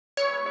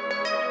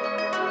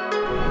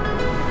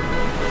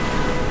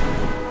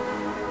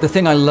The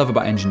thing I love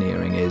about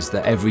engineering is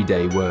that every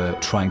day we're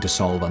trying to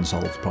solve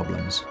unsolved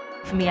problems.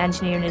 For me,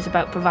 engineering is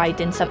about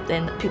providing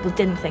something that people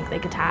didn't think they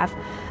could have,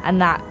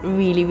 and that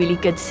really, really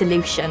good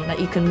solution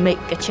that you can make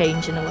a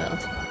change in the world.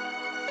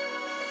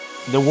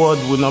 The world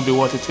would not be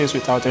what it is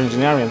without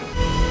engineering.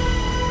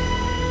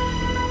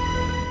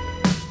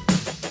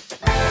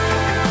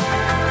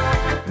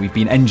 We've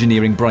been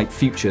engineering bright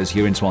futures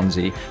here in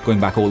Swansea, going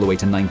back all the way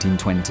to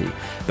 1920.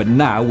 But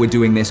now we're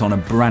doing this on a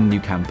brand new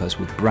campus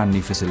with brand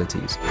new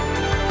facilities.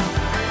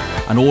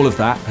 And all of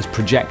that has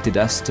projected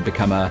us to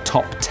become a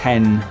top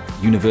 10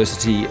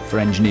 university for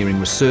engineering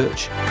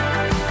research.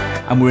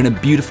 And we're in a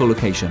beautiful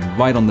location,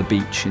 right on the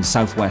beach in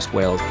southwest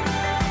Wales.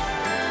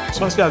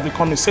 Swansea has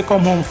become a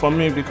second home for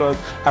me because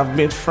I've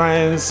made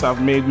friends,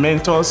 I've made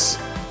mentors.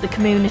 The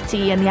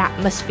community and the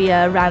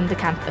atmosphere around the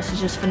campus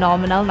is just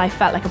phenomenal, and I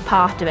felt like a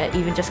part of it,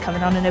 even just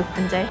coming on an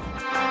open day.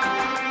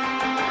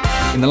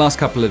 In the last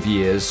couple of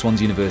years,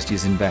 Swansea University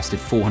has invested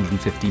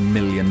 £450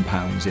 million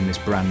in this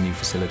brand new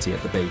facility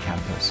at the Bay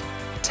campus.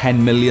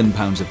 £10 million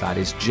of that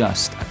is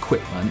just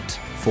equipment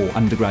for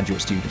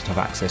undergraduate students to have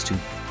access to.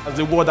 As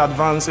the world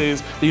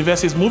advances, the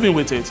university is moving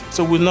with it.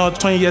 So we're not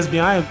 20 years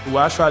behind,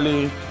 we're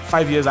actually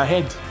 5 years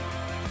ahead.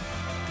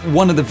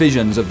 One of the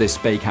visions of this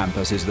Bay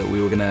campus is that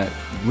we were going to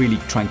really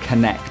try and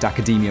connect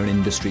academia and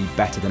industry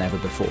better than ever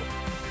before.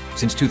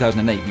 Since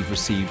 2008, we've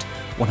received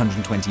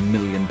 £120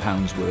 million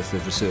worth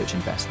of research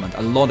investment.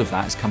 A lot of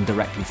that has come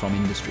directly from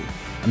industry.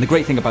 And the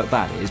great thing about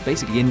that is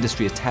basically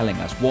industry is telling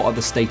us what are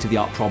the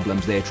state-of-the-art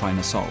problems they're trying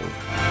to solve.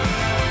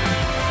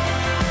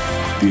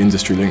 The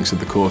industry links of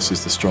the course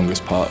is the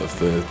strongest part of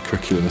the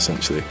curriculum,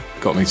 essentially.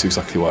 Got me to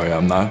exactly where I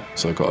am now.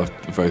 So I got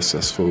a very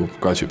successful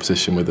graduate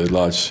position with a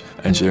large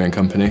engineering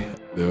company.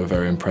 They were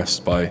very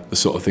impressed by the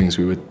sort of things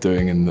we were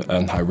doing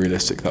and how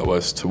realistic that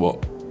was to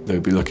what they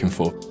would be looking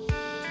for.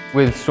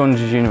 With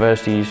Swansea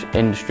University's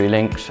industry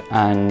links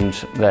and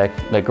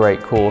their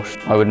great course,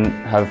 I wouldn't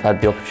have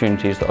had the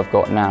opportunities that I've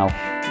got now.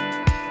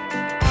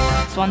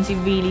 Swansea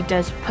really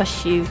does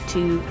push you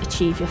to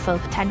achieve your full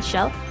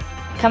potential.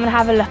 Come and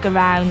have a look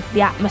around.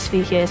 The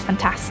atmosphere here is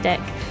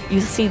fantastic.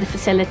 You'll see the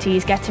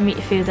facilities, get to meet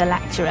a few of the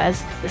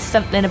lecturers. There's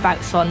something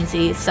about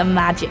Swansea, some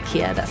magic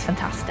here that's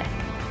fantastic.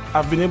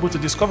 I've been able to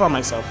discover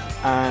myself,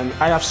 and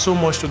I have so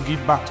much to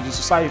give back to the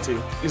society.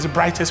 It's the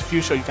brightest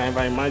future you can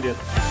ever imagine.